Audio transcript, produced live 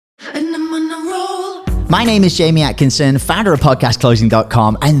My name is Jamie Atkinson, founder of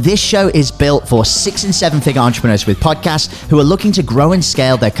podcastclosing.com, and this show is built for 6 and 7 figure entrepreneurs with podcasts who are looking to grow and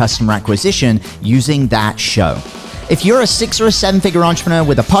scale their customer acquisition using that show. If you're a 6 or a 7 figure entrepreneur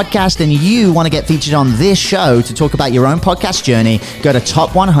with a podcast and you want to get featured on this show to talk about your own podcast journey, go to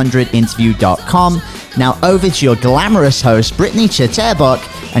top100interview.com. Now over to your glamorous host, Brittany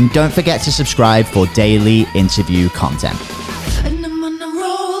Chatterbach, and don't forget to subscribe for daily interview content.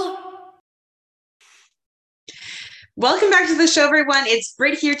 Welcome back to the show, everyone. It's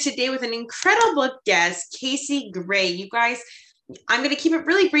Britt here today with an incredible guest, Casey Gray. You guys, I'm going to keep it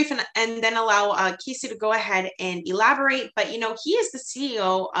really brief and then allow Casey to go ahead and elaborate. But, he is the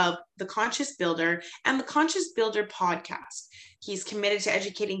CEO of The Conscious Builder and The Conscious Builder podcast. He's committed to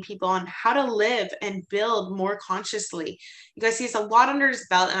educating people on how to live and build more consciously. You guys, he has a lot under his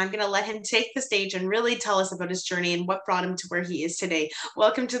belt, and I'm going to let him take the stage and really tell us about his journey and what brought him to where he is today.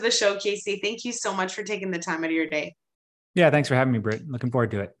 Welcome to the show, Casey. Thank you so much for taking the time out of your day. Yeah, thanks for having me, Britt. Looking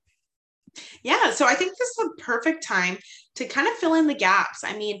forward to it. Yeah, so I think this is a perfect time to kind of fill in the gaps.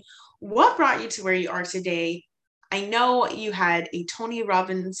 I mean, what brought you to where you are today? I know you had a Tony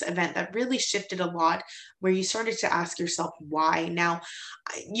Robbins event that really shifted a lot, where you started to ask yourself why. Now,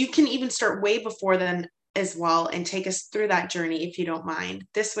 you can even start way before then as well and take us through that journey if you don't mind.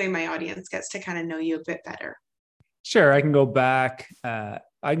 This way, my audience gets to kind of know you a bit better. Sure, I can go back. I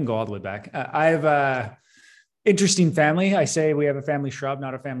can go all the way back. I have a interesting family. I say we have a family shrub,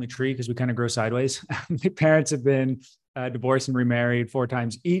 not a family tree, because we kind of grow sideways. My parents have been divorced and remarried 4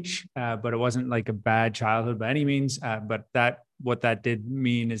 times each, but it wasn't like a bad childhood by any means. But what that did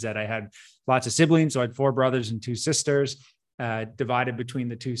mean is that I had lots of siblings. So I had 4 brothers and 2 sisters, divided between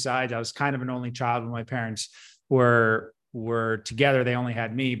the 2 sides. I was kind of an only child when my parents were together. They only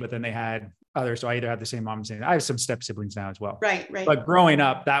had me, but then they had others. So I either had the same mom and same. I have some step siblings now as well. Right. But growing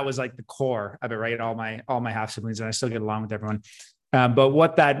up, that was like the core of it, right? All my half siblings, and I still get along with everyone. But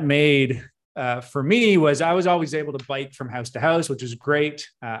what that made for me was I was always able to bike from house to house, which was great.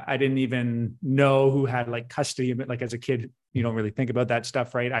 I didn't even know who had like custody of it. Like as a kid, you don't really think about that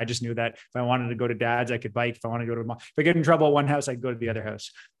stuff, right? I just knew that if I wanted to go to dad's, I could bike. If I wanted to go to mom, if I get in trouble at one house, I'd go to the other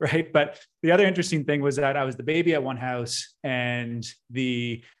house, right? But the other interesting thing was that I was the baby at one house, and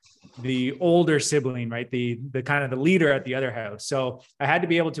the older sibling, right? The kind of the leader at the other house. So I had to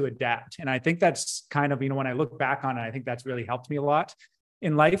be able to adapt. And I think that's kind of, when I look back on it, I think that's really helped me a lot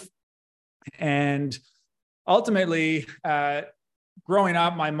in life. And ultimately, growing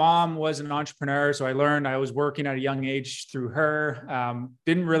up, my mom was an entrepreneur. So I was working at a young age through her.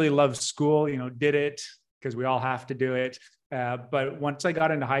 Didn't really love school, did it because we all have to do it. But once I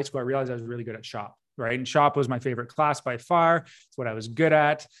got into high school, I realized I was really good at shop. Right. And shop was my favorite class by far. It's what I was good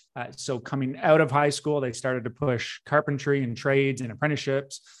at. So coming out of high school, they started to push carpentry and trades and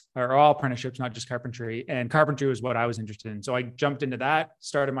apprenticeships, or all apprenticeships, not just carpentry. And carpentry was what I was interested in. So I jumped into that,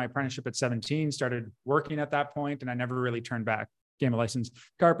 started my apprenticeship at 17, started working at that point, and I never really turned back. Became a licensed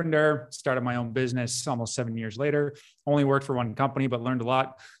carpenter, started my own business almost 7 years later. Only worked for one company, but learned a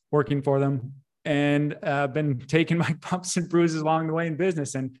lot working for them, and been taking my bumps and bruises along the way in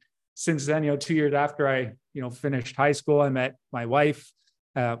business. And since then, 2 years after I, finished high school, I met my wife,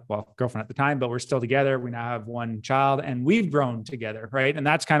 girlfriend at the time, but we're still together. We now have one child, and we've grown together, right? And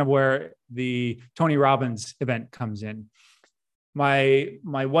that's kind of where the Tony Robbins event comes in. My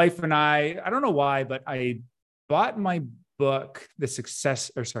wife and I don't know why, but I bought my book,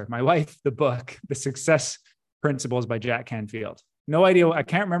 my wife, the book, The Success Principles by Jack Canfield. No idea. I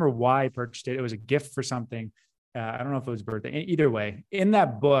can't remember why I purchased it. It was a gift for something. I don't know if it was birthday. Either way, in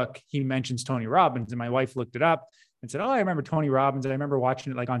that book, he mentions Tony Robbins, and my wife looked it up and said, "Oh, I remember Tony Robbins. I remember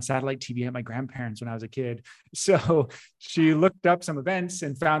watching it like on satellite TV at my grandparents when I was a kid." So she looked up some events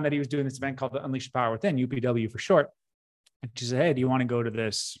and found that he was doing this event called the Unleash the Power Within, UPW for short. And she said, "Hey, do you want to go to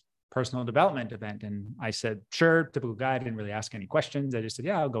this personal development event?" And I said, "Sure." Typical guy. I didn't really ask any questions. I just said,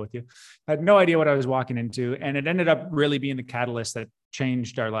 "Yeah, I'll go with you." I had no idea what I was walking into. And it ended up really being the catalyst that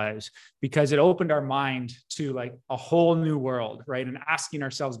changed our lives, because it opened our mind to like a whole new world, right? And asking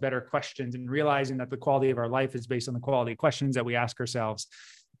ourselves better questions and realizing that the quality of our life is based on the quality of questions that we ask ourselves.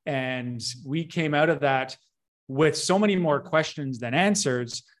 And we came out of that with so many more questions than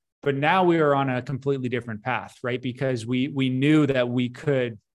answers, but now we are on a completely different path, right? Because we knew that we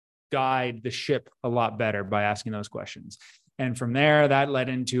could guide the ship a lot better by asking those questions. And from there, that led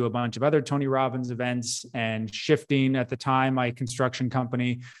into a bunch of other Tony Robbins events and shifting. At the time, my construction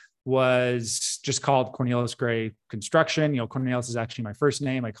company was just called Cornelius Gray Construction. Cornelius is actually my first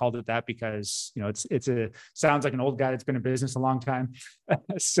name. I called it that because, it's sounds like an old guy that's been in business a long time.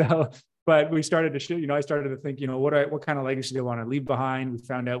 So but we started to, I started to think, what kind of legacy do I want to leave behind? We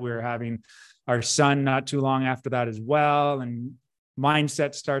found out we were having our son not too long after that as well. And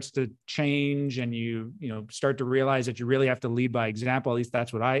mindset starts to change, and you start to realize that you really have to lead by example. At least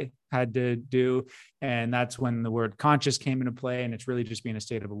that's what I had to do. And that's when the word conscious came into play. And it's really just being a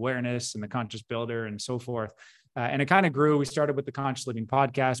state of awareness and the conscious builder and so forth. And it kind of grew. We started with the Conscious Living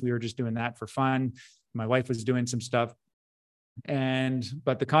podcast. We were just doing that for fun. My wife was doing some stuff.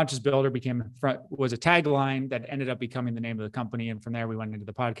 But the Conscious Builder was a tagline that ended up becoming the name of the company. And from there, we went into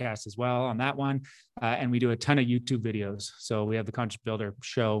the podcast as well on that one. And we do a ton of YouTube videos. So we have the Conscious Builder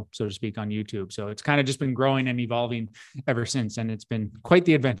show, so to speak, on YouTube. So it's kind of just been growing and evolving ever since. And it's been quite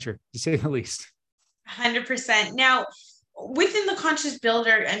the adventure, to say the least. 100%. Now, within the Conscious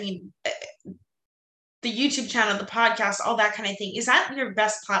Builder, the YouTube channel, the podcast, all that kind of thing, is that your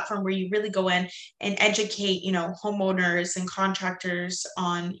best platform where you really go in and educate, homeowners and contractors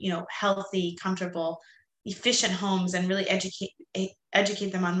on, healthy, comfortable, efficient homes, and really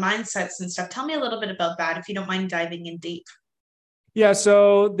educate them on mindsets and stuff? Tell me a little bit about that, if you don't mind diving in deep. Yeah.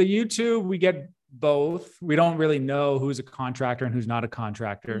 So the YouTube, we get both. We don't really know who's a contractor and who's not a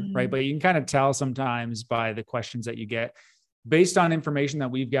contractor, right? But you can kind of tell sometimes by the questions that you get. Based on information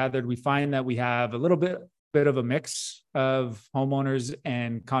that we've gathered, we find that we have a little bit of a mix of homeowners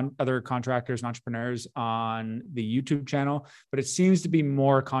and other contractors and entrepreneurs on the YouTube channel, but it seems to be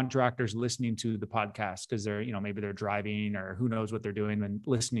more contractors listening to the podcast because they're, maybe they're driving or who knows what they're doing when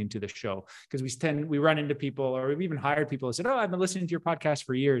listening to the show. Because we run into people, or we've even hired people who said, "Oh, I've been listening to your podcast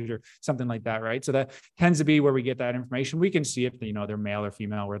for years," or something like that, right? So that tends to be where we get that information. We can see if they're male or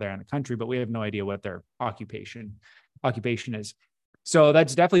female, where they're in the country, but we have no idea what their occupation is. So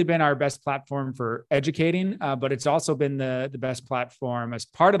that's definitely been our best platform for educating, but it's also been the best platform as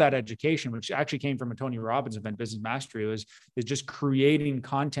part of that education, which actually came from a Tony Robbins event, Business Mastery, is just creating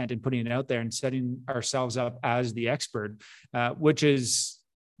content and putting it out there and setting ourselves up as the expert, which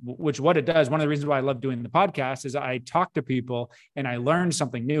what it does. One of the reasons why I love doing the podcast is I talk to people and I learn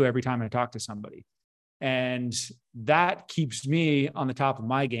something new every time I talk to somebody. And that keeps me on the top of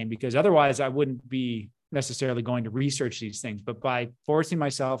my game, because otherwise I wouldn't be necessarily going to research these things. But by forcing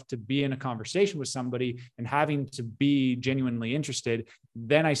myself to be in a conversation with somebody and having to be genuinely interested,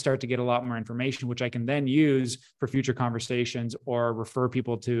 then I start to get a lot more information, which I can then use for future conversations or refer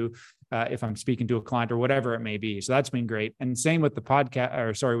people to if I'm speaking to a client or whatever it may be. So that's been great. And same with the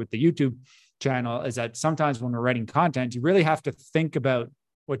with the YouTube channel, is that sometimes when we're writing content, you really have to think about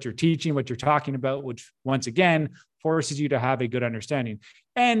what you're teaching, what you're talking about, which once again forces you to have a good understanding.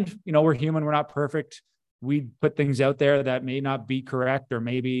 And, we're human, we're not perfect. We put things out there that may not be correct, or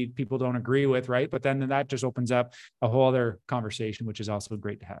maybe people don't agree with, right? But then that just opens up a whole other conversation, which is also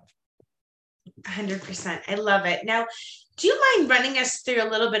great to have. 100%. I love it. Now, do you mind running us through a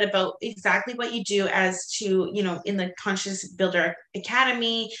little bit about exactly what you do as to, in the Conscious Builder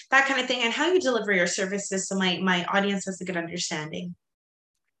Academy, that kind of thing, and how you deliver your services so my audience has a good understanding?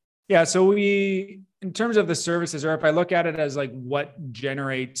 Yeah. So in terms of the services, or if I look at it as like what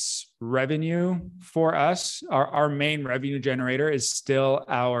generates revenue for us, our main revenue generator is still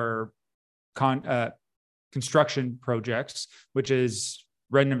our construction projects, which is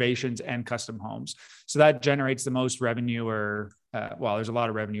renovations and custom homes. So that generates the most revenue, there's a lot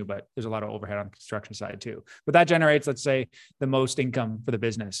of revenue, but there's a lot of overhead on the construction side too. But that generates, let's say, the most income for the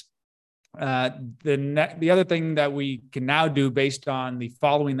business. The other thing that we can now do based on the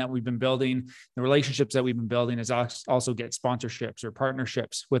following that we've been building, the relationships that we've been building, is also get sponsorships or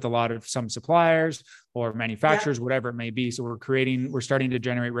partnerships with some suppliers or manufacturers, whatever it may be. So we're starting to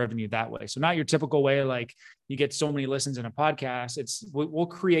generate revenue that way. So not your typical way, like you get so many listens in a podcast. We'll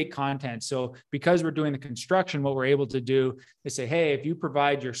create content. So because we're doing the construction, what we're able to do is say, hey, if you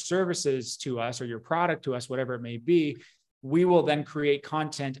provide your services to us or your product to us, whatever it may be, we will then create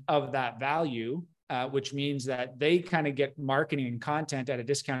content of that value, which means that they kind of get marketing and content at a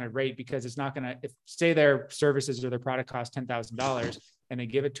discounted rate, because it's not going to, if say their services or their product costs $10,000 and they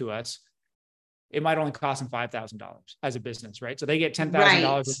give it to us, it might only cost them $5,000 as a business, right? So they get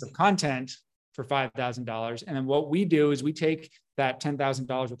 $10,000 worth of content for $5,000. And then what we do is we take that $10,000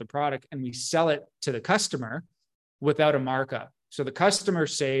 worth of product and we sell it to the customer without a markup. So the customer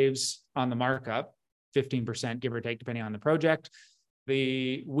saves on the markup, 15%, give or take, depending on the project.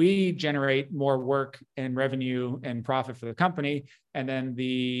 We generate more work and revenue and profit for the company. And then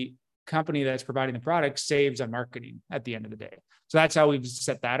the company that's providing the product saves on marketing at the end of the day. So that's how we've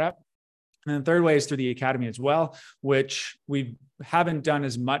set that up. And the third way is through the academy as well, which we haven't done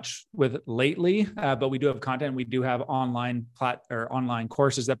as much with lately, but we do have content. We do have online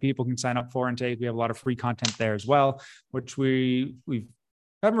courses that people can sign up for and take. We have a lot of free content there as well, which we've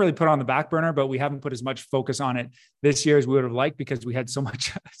haven't really put on the back burner, but we haven't put as much focus on it this year as we would have liked because we had so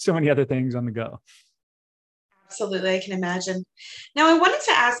many other things on the go. Absolutely, I can imagine. Now, I wanted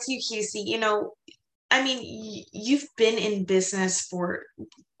to ask you, Casey, I mean, you've been in business for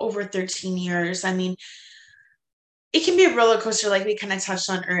over 13 years. I mean, it can be a roller coaster, like we kind of touched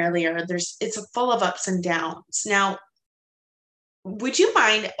on earlier. It's full of ups and downs. Now, would you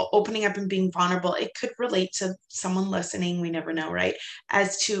mind opening up and being vulnerable? It could relate to someone listening. We never know, right?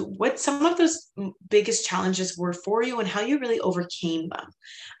 As to what some of those biggest challenges were for you and how you really overcame them.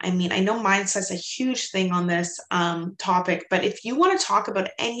 I mean, I know mindset's a huge thing on this topic, but if you want to talk about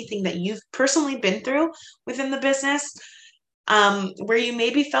anything that you've personally been through within the business, where you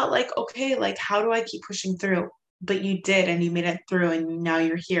maybe felt like, okay, like, how do I keep pushing through? But you did, and you made it through, and now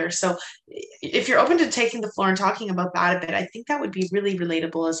you're here. So if you're open to taking the floor and talking about that a bit, I think that would be really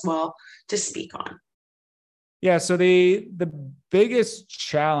relatable as well to speak on. Yeah. So the biggest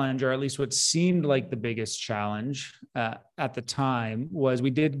challenge, or at least what seemed like the biggest challenge at the time, was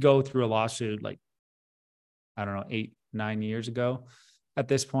we did go through a lawsuit, like, I don't know, 8-9 years ago at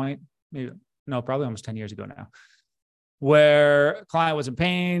this point. Maybe, no, probably almost 10 years ago now, where a client was in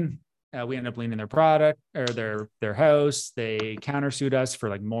pain. We ended up leaning their product or their house. They countersued us for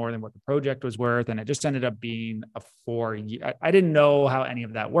like more than what the project was worth. And it just ended up being a 4-year. I didn't know how any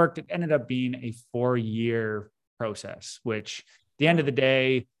of that worked. It ended up being a 4-year process, which at the end of the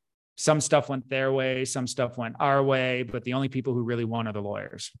day, some stuff went their way, some stuff went our way, but the only people who really won are the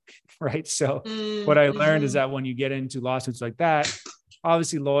lawyers, right? So what I learned is that when you get into lawsuits like that,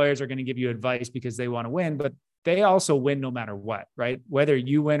 obviously lawyers are going to give you advice because they want to win, but they also win no matter what, right? Whether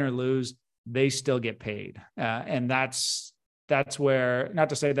you win or lose, they still get paid. And that's where, not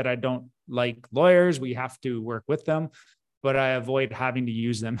to say that I don't like lawyers, we have to work with them, but I avoid having to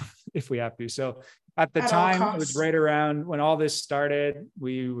use them if we have to. So at the time, it was right around when all this started.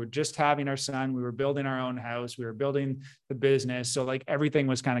 We were just having our son, we were building our own house, we were building the business. So like everything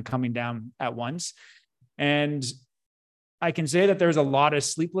was kind of coming down at once. And I can say that there's a lot of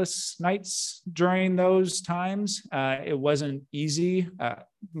sleepless nights during those times. It wasn't easy. At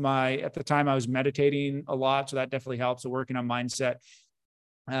the time I was meditating a lot, so that definitely helps. So working on mindset.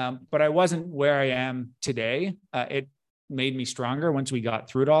 But I wasn't where I am today. It made me stronger once we got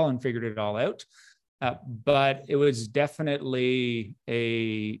through it all and figured it all out. But it was definitely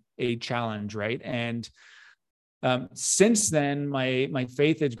a challenge, right? And since then, my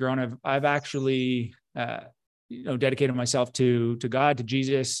faith has grown. I've actually dedicated myself to God, to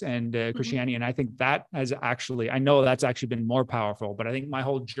Jesus, and Christianity. And I think that has actually, I know that's actually been more powerful, but I think my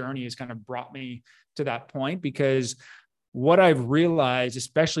whole journey has kind of brought me to that point, because what I've realized,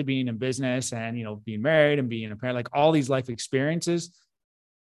 especially being in business and, being married and being a parent, like all these life experiences,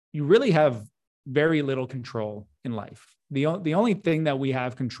 you really have very little control in life. The only thing that we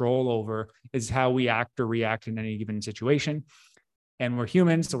have control over is how we act or react in any given situation. And we're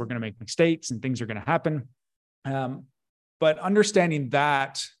humans, so we're going to make mistakes and things are going to happen. But understanding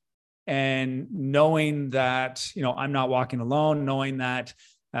that and knowing that, I'm not walking alone, knowing that,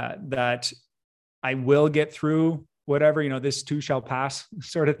 that I will get through whatever, this too shall pass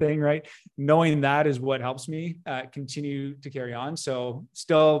sort of thing, right? Knowing that is what helps me continue to carry on. So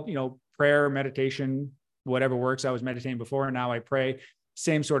still, prayer, meditation, whatever works. I was meditating before and now I pray,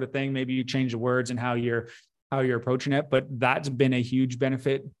 same sort of thing. Maybe you change the words and how you're approaching it, but that's been a huge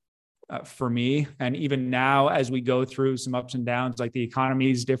benefit for me. And even now, as we go through some ups and downs, like the economy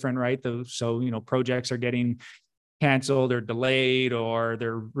is different, right? So projects are getting canceled or delayed, or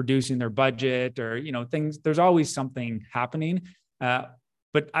they're reducing their budget, or, things, there's always something happening.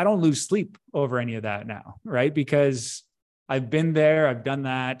 But I don't lose sleep over any of that now, right? Because I've been there, I've done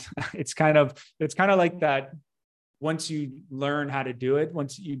that. It's kind of like that. Once you learn how to do it,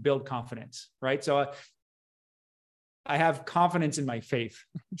 once you build confidence, right? So I have confidence in my faith,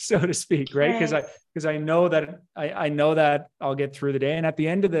 so to speak, right? Because I know that I know that I'll get through the day. And at the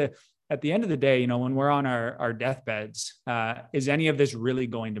end of the day, when we're on our deathbeds, is any of this really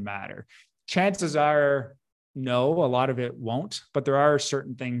going to matter? Chances are no, a lot of it won't, but there are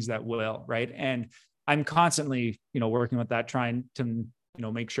certain things that will, right? And I'm constantly, working with that, trying to,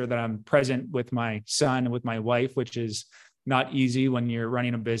 make sure that I'm present with my son and with my wife, which is not easy when you're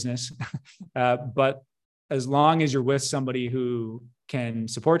running a business. But as long as you're with somebody who can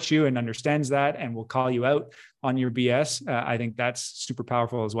support you and understands that and will call you out on your BS, I think that's super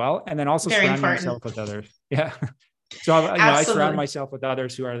powerful as well. And then also surrounding yourself with others. Yeah. So I surround myself with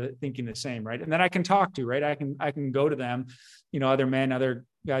others who are thinking the same, right? And then I can talk to, right? I can go to them, other men, other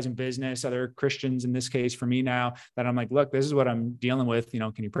guys in business, other Christians in this case for me now, that I'm like, look, this is what I'm dealing with.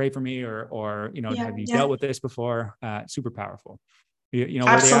 Can you pray for me? Or have you dealt with this before? Super powerful. We're the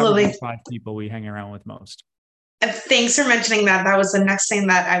average Absolutely. of 5 people we hang around with most. Thanks for mentioning that. That was the next thing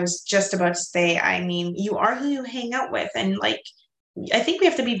that I was just about to say. I mean, you are who you hang out with. And like, I think we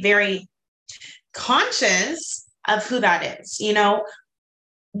have to be very conscious of who that is.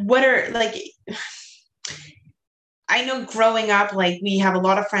 What are like, I know growing up, like we have a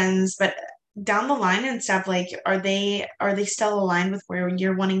lot of friends, but down the line and stuff, like are they still aligned with where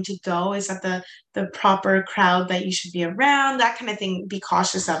you're wanting to go? Is that the proper crowd that you should be around? That kind of thing, be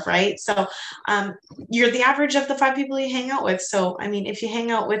cautious of, right? So um you're the average of the 5 people you hang out with. So I mean, if you hang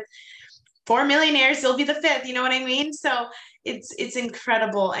out with 4 millionaires, you'll be the fifth. You know what I mean? So it's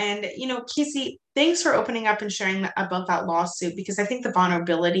incredible. And Casey, thanks for opening up and sharing about that lawsuit, because I think the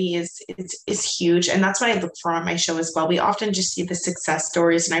vulnerability is huge, and that's what I look for on my show as well. We often just see the success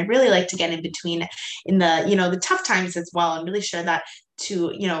stories, and I really like to get in between in the tough times as well, and really share that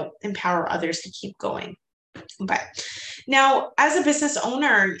to empower others to keep going. But now, as a business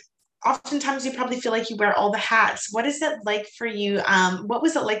owner, oftentimes you probably feel like you wear all the hats. What is it like for you? What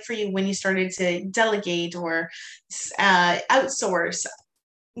was it like for you when you started to delegate or outsource,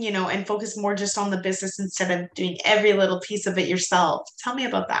 and focus more just on the business instead of doing every little piece of it yourself? Tell me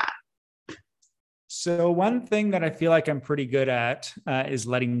about that. So one thing that I feel like I'm pretty good at is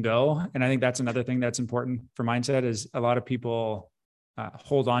letting go. And I think that's another thing that's important for mindset is a lot of people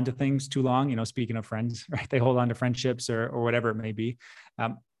hold on to things too long. Speaking of friends, right? They hold on to friendships or whatever it may be.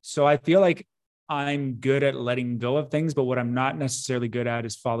 So I feel like I'm good at letting go of things, but what I'm not necessarily good at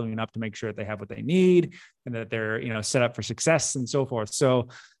is following up to make sure that they have what they need and that they're, set up for success and so forth. So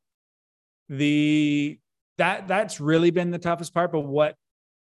that's really been the toughest part. But what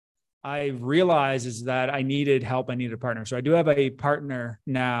I realized is that I needed help. I needed a partner. So I do have a partner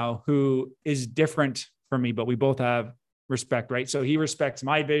now who is different from me, but we both have respect, right? So he respects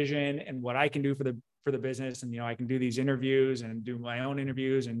my vision and what I can do for the business. And, I can do these interviews and do my own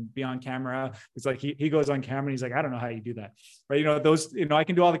interviews and be on camera. It's like, he goes on camera and he's like, I don't know how you do that. Right. I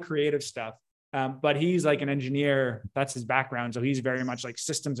can do all the creative stuff. But he's like an engineer, that's his background. So he's very much like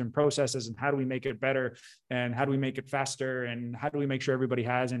systems and processes and how do we make it better and how do we make it faster and how do we make sure everybody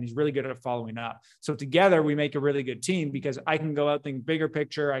has, and he's really good at following up. So together we make a really good team because I can go out, think bigger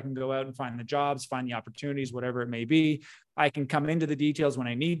picture. I can go out and find the jobs, find the opportunities, whatever it may be. I can come into the details when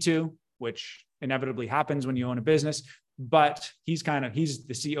I need to, which inevitably happens when you own a business. But he's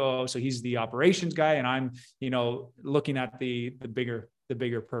the COO. So he's the operations guy. And I'm, looking at the bigger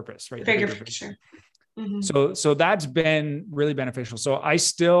purpose, right? Bigger picture. Mm-hmm. So that's been really beneficial. So I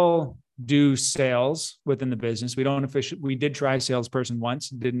still do sales within the business. We did try salesperson once,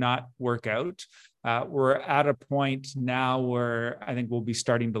 did not work out. We're at a point now where I think we'll be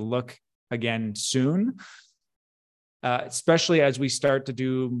starting to look again soon. Especially as we start to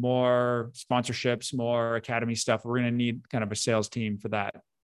do more sponsorships, more academy stuff, we're going to need kind of a sales team for that.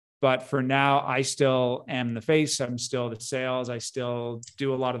 But for now, I still am the face. I'm still the sales. I still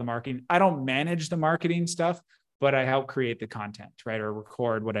do a lot of the marketing. I don't manage the marketing stuff, but I help create the content, right? Or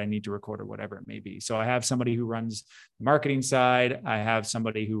record what I need to record or whatever it may be. So I have somebody who runs the marketing side. I have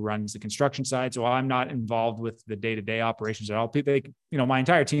somebody who runs the construction side. So I'm not involved with the day-to-day operations at all. My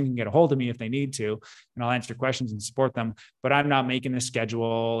entire team can get a hold of me if they need to, and I'll answer questions and support them, but I'm not making a schedule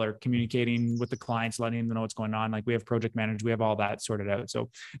or communicating with the clients, letting them know what's going on. Like we have project managers, we have all that sorted out. So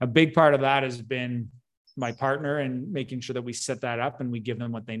a big part of that has been my partner and making sure that we set that up and we give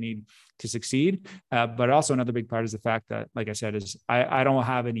them what they need to succeed. But also another big part is the fact that, like I said, is I don't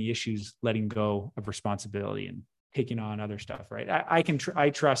have any issues letting go of responsibility and taking on other stuff, right? I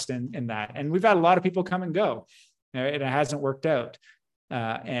trust in that. And we've had a lot of people come and go, and it hasn't worked out.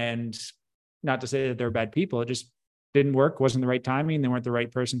 And not to say that they're bad people, it just didn't work, wasn't the right timing, they weren't the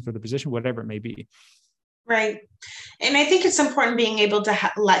right person for the position, whatever it may be. Right. And I think it's important being able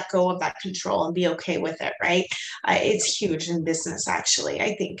to let go of that control and be okay with it, right? It's huge in business, actually,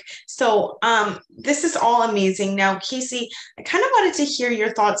 I think. So this is all amazing. Now, Casey, I kind of wanted to hear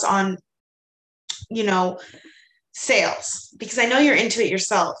your thoughts on, sales, because I know you're into it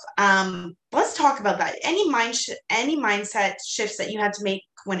yourself. Let's talk about that. Any mindset shifts that you had to make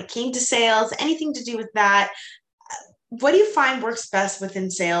when it came to sales, anything to do with that? What do you find works best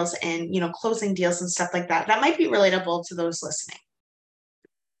within sales and, closing deals and stuff like that? That might be relatable to those listening.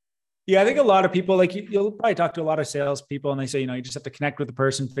 Yeah, I think a lot of people, like you'll probably talk to a lot of salespeople and they say, you just have to connect with the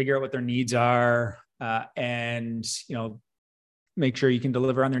person, figure out what their needs are, and, make sure you can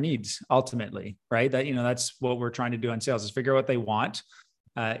deliver on their needs ultimately, right? That's what we're trying to do on sales is figure out what they want.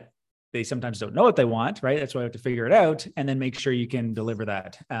 They sometimes don't know what they want, right? That's why we have to figure it out and then make sure you can deliver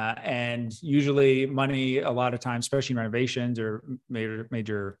that. And usually money, a lot of times, especially in renovations or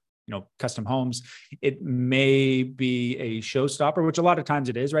major custom homes, it may be a showstopper, which a lot of times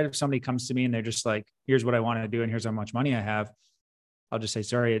it is, right? If somebody comes to me and they're just like, here's what I want to do, and here's how much money I have, I'll just say,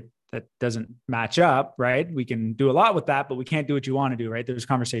 sorry, that doesn't match up, right? We can do a lot with that, but we can't do what you want to do, right? There's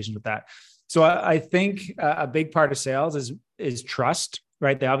conversations with that. So I think a big part of sales is trust,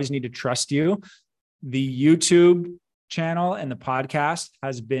 right? They always need to trust you. The YouTube channel and the podcast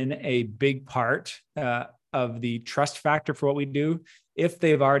has been a big part of the trust factor for what we do. If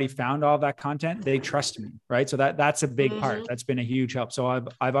they've already found all that content, they trust me, right? So that's a big part. That's been a huge help. So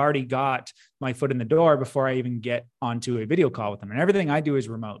I've already got my foot in the door before I even get onto a video call with them. And everything I do is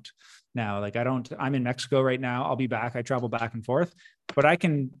remote now. Like I'm in Mexico right now. I'll be back. I travel back and forth, but I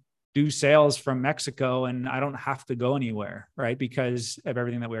can do sales from Mexico and I don't have to go anywhere, right? Because of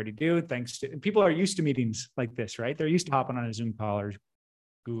everything that we already do. People are used to meetings like this, right? They're used to hopping on a Zoom call or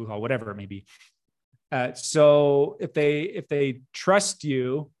Google call, whatever it may be. So if they trust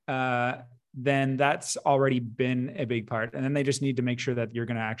you, then that's already been a big part. And then they just need to make sure that you're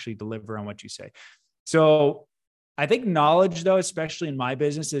going to actually deliver on what you say. So I think knowledge, though, especially in my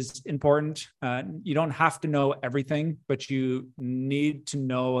business, is important. You don't have to know everything, but you need to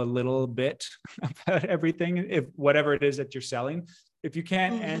know a little bit about everything, if whatever it is that you're selling. If you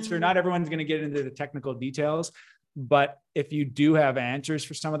can't answer, not everyone's going to get into the technical details. But if you do have answers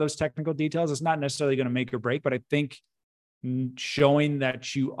for some of those technical details, it's not necessarily going to make or break. But I think showing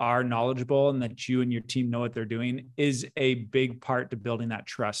that you are knowledgeable and that you and your team know what they're doing is a big part to building that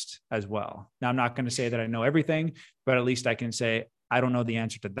trust as well. Now, I'm not going to say that I know everything, but at least I can say, I don't know the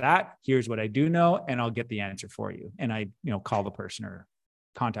answer to that. Here's what I do know, and I'll get the answer for you. And I, call the person or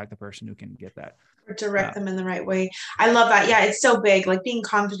contact the person who can get that. Or direct them in the right way. I love that. Yeah, it's so big, like being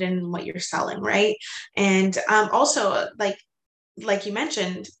confident in what you're selling, right? And also, like you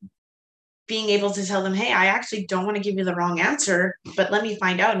mentioned, being able to tell them, hey, I actually don't want to give you the wrong answer, but let me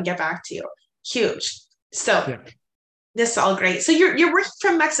find out and get back to you. Huge. So This is all great. So you're working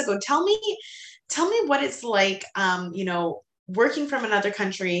from Mexico. Tell me what it's like, working from another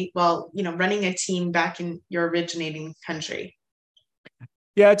country, running a team back in your originating country.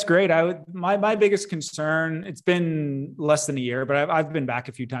 Yeah, it's great. My biggest concern, it's been less than a year, but I've been back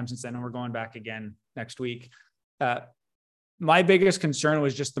a few times since then, and we're going back again next week. My biggest concern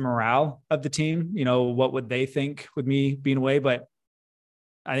was just the morale of the team. What would they think with me being away? But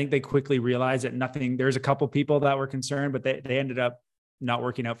I think they quickly realized that there's a couple people that were concerned, but they ended up not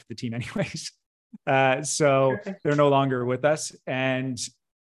working out for the team anyways. So they're no longer with us, and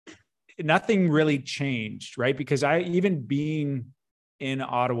nothing really changed, right? Because even being in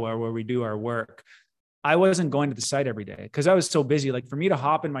Ottawa where we do our work, I wasn't going to the site every day because I was so busy. Like for me to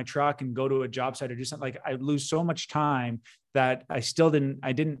hop in my truck and go to a job site or do something, like I would lose so much time that it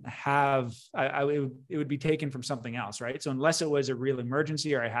would be taken from something else. Right. So unless it was a real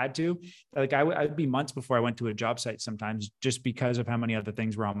emergency or I had to, like I'd be months before I went to a job site sometimes just because of how many other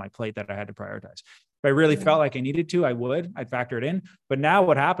things were on my plate that I had to prioritize. If I really felt like I needed to, I'd factor it in. But now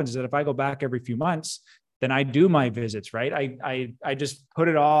what happens is that if I go back every few months, then I do my visits, right? I just put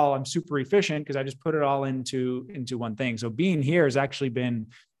it all, I'm super efficient because I just put it all into one thing. So being here has actually been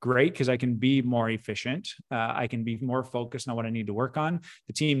great because I can be more efficient. I can be more focused on what I need to work on.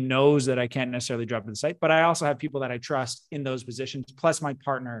 The team knows that I can't necessarily drop to the site, but I also have people that I trust in those positions. Plus my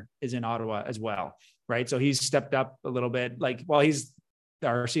partner is in Ottawa as well, right? So he's stepped up a little bit. He's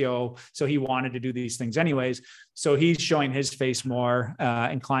our COO, so he wanted to do these things anyways. So he's showing his face more,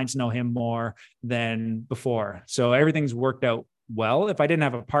 and clients know him more than before. So everything's worked out well. If I didn't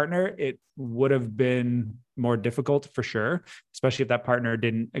have a partner, it would have been more difficult for sure, especially if that partner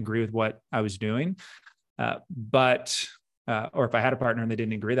didn't agree with what I was doing. Or if I had a partner and they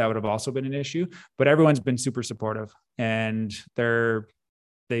didn't agree, that would have also been an issue. But everyone's been super supportive, and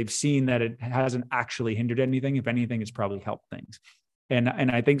they've seen that it hasn't actually hindered anything. If anything, it's probably helped things.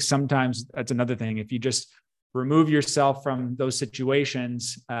 And I think sometimes that's another thing. If you just remove yourself from those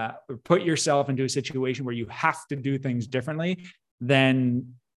situations, or put yourself into a situation where you have to do things differently,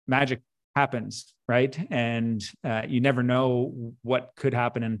 then magic happens, right? And you never know what could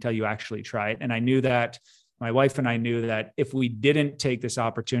happen until you actually try it. And I knew that, my wife and I knew that if we didn't take this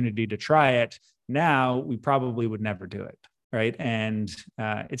opportunity to try it now, we probably would never do it, right? And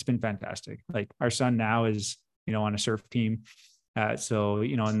it's been fantastic. Like our son now is, on a surf team. So,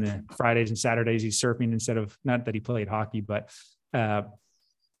 on the Fridays and Saturdays, he's surfing instead of, not that he played hockey, but that's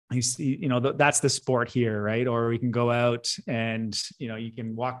the sport here, right? Or we can go out and, you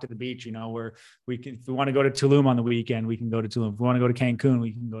can walk to the beach, where if we want to go to Tulum on the weekend, we can go to Tulum. If we want to go to Cancun,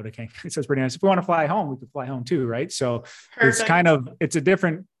 we can go to Cancun. So it's pretty nice. If we want to fly home, we can fly home too, right? So it's a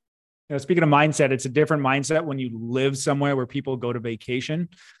different, speaking of mindset, it's a different mindset when you live somewhere where people go to vacation.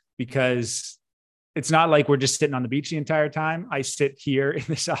 because it's not like we're just sitting on the beach the entire time. I sit here in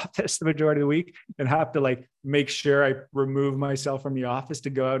this office the majority of the week and have to like make sure I remove myself from the office to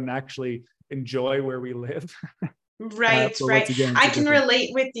go out and actually enjoy where we live. Right. Again, I can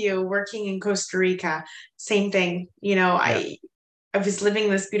relate with you working in Costa Rica. Same thing. I was living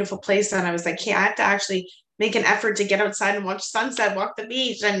in this beautiful place and I was like, hey, I have to actually make an effort to get outside and watch sunset, walk the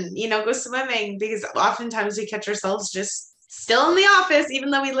beach, and, go swimming, because oftentimes we catch ourselves just still in the office,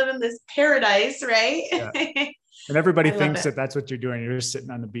 even though we live in this paradise, right? Yeah. And everybody thinks that that's what you're doing. You're just sitting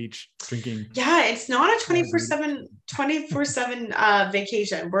on the beach drinking. Yeah, it's not a 24/7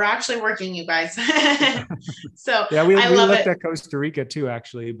 vacation. We're actually working, you guys. So yeah, we looked at Costa Rica too,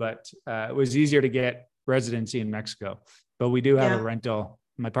 actually, but it was easier to get residency in Mexico. But we do have a rental.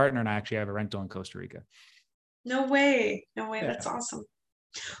 My partner and I actually have a rental in Costa Rica. No way. Yeah. That's awesome.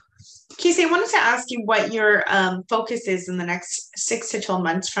 Casey, I wanted to ask you what your focus is in the next 6 to 12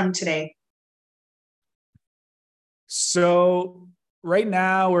 months from today. So right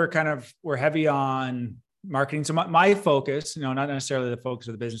now we're heavy on marketing. So my focus, not necessarily the focus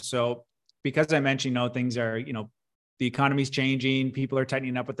of the business. So because I mentioned, things are, the economy's changing, people are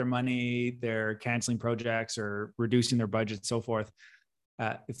tightening up with their money, they're canceling projects or reducing their budget, so forth.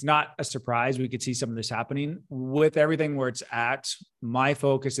 It's not a surprise. We could see some of this happening with everything where it's at. My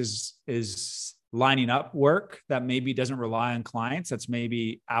focus is lining up work that maybe doesn't rely on clients. That's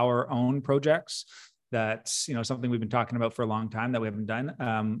maybe our own projects. That's, something we've been talking about for a long time that we haven't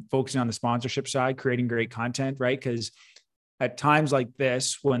done. Focusing on the sponsorship side, creating great content, right? Because at times like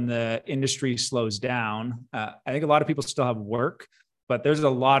this, when the industry slows down, I think a lot of people still have work, but there's a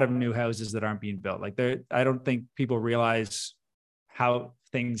lot of new houses that aren't being built. I don't think people realize how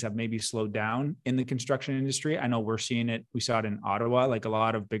things have maybe slowed down in the construction industry. I know we're seeing it. We saw it in Ottawa. Like a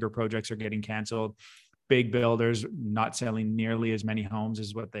lot of bigger projects are getting canceled. Big builders not selling nearly as many homes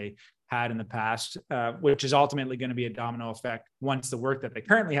as what they had in the past, which is ultimately going to be a domino effect once the work that they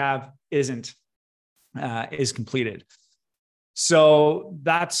currently have is completed. So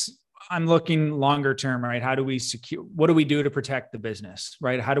I'm looking longer term, right? What do we do to protect the business,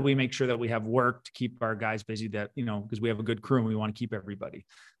 right? How do we make sure that we have work to keep our guys busy, that, because we have a good crew and we want to keep everybody.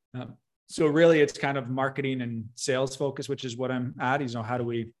 So really it's kind of marketing and sales focus, which is what I'm at.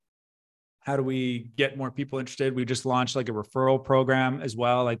 How do we get more people interested? We just launched like a referral program as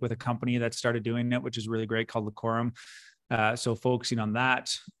well, like with a company that started doing it, which is really great, called Decorum. So focusing on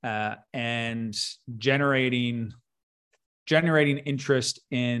that and generating interest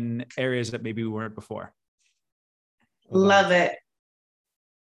in areas that maybe we weren't before. Love it.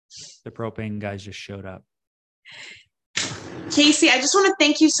 The propane guys just showed up. Casey, I just want to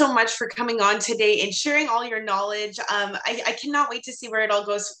thank you so much for coming on today and sharing all your knowledge. I cannot wait to see where it all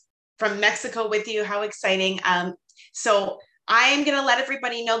goes from Mexico with you. How exciting. So I am going to let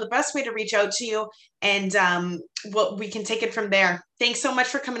everybody know the best way to reach out to you, and we can take it from there. Thanks so much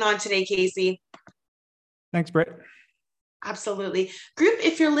for coming on today, Casey. Thanks, Britt. Absolutely. Group,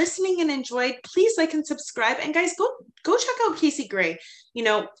 if you're listening and enjoyed, please like and subscribe. And guys, go check out Casey Gray.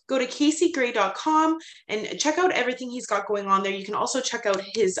 Go to caseygray.com and check out everything he's got going on there. You can also check out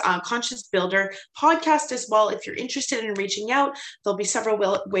his Conscious Builder podcast as well. If you're interested in reaching out, there'll be several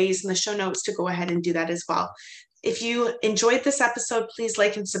ways in the show notes to go ahead and do that as well. If you enjoyed this episode, please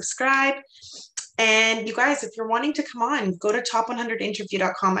like and subscribe. And you guys, if you're wanting to come on, go to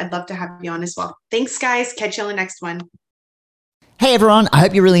top100interview.com. I'd love to have you on as well. Thanks, guys. Catch you on the next one. Hey everyone, I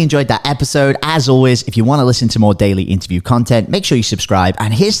hope you really enjoyed that episode. As always, if you want to listen to more daily interview content, make sure you subscribe.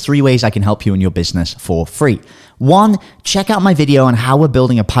 And here's 3 ways I can help you in your business for free. 1, check out my video on how we're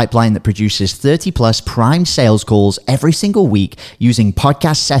building a pipeline that produces 30 plus prime sales calls every single week using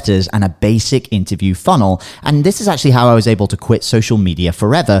podcast setters and a basic interview funnel. And this is actually how I was able to quit social media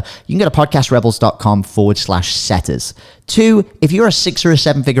forever. You can go to podcastrebels.com/setters. 2, if you're a 6 or a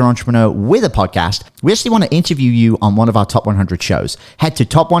 7 figure entrepreneur with a podcast, we actually want to interview you on one of our top 100 shows. Head to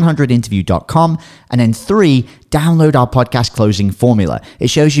top100interview.com. And then 3, download our podcast closing formula. It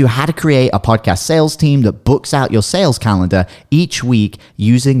shows you how to create a podcast sales team that books out your sales calendar each week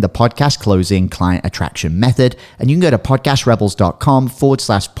using the podcast closing client attraction method. And you can go to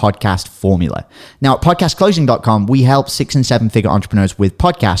podcastrebels.com/podcast formula. Now at podcastclosing.com, we help 6 and 7 figure entrepreneurs with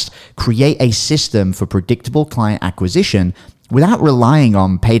podcasts create a system for predictable client acquisition without relying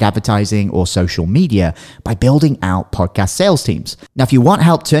on paid advertising or social media by building out podcast sales teams. Now, if you want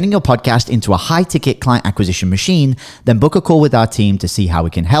help turning your podcast into a high-ticket client acquisition machine, then book a call with our team to see how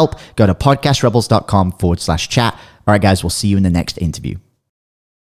we can help. Go to podcastrebels.com/chat. All right, guys, we'll see you in the next interview.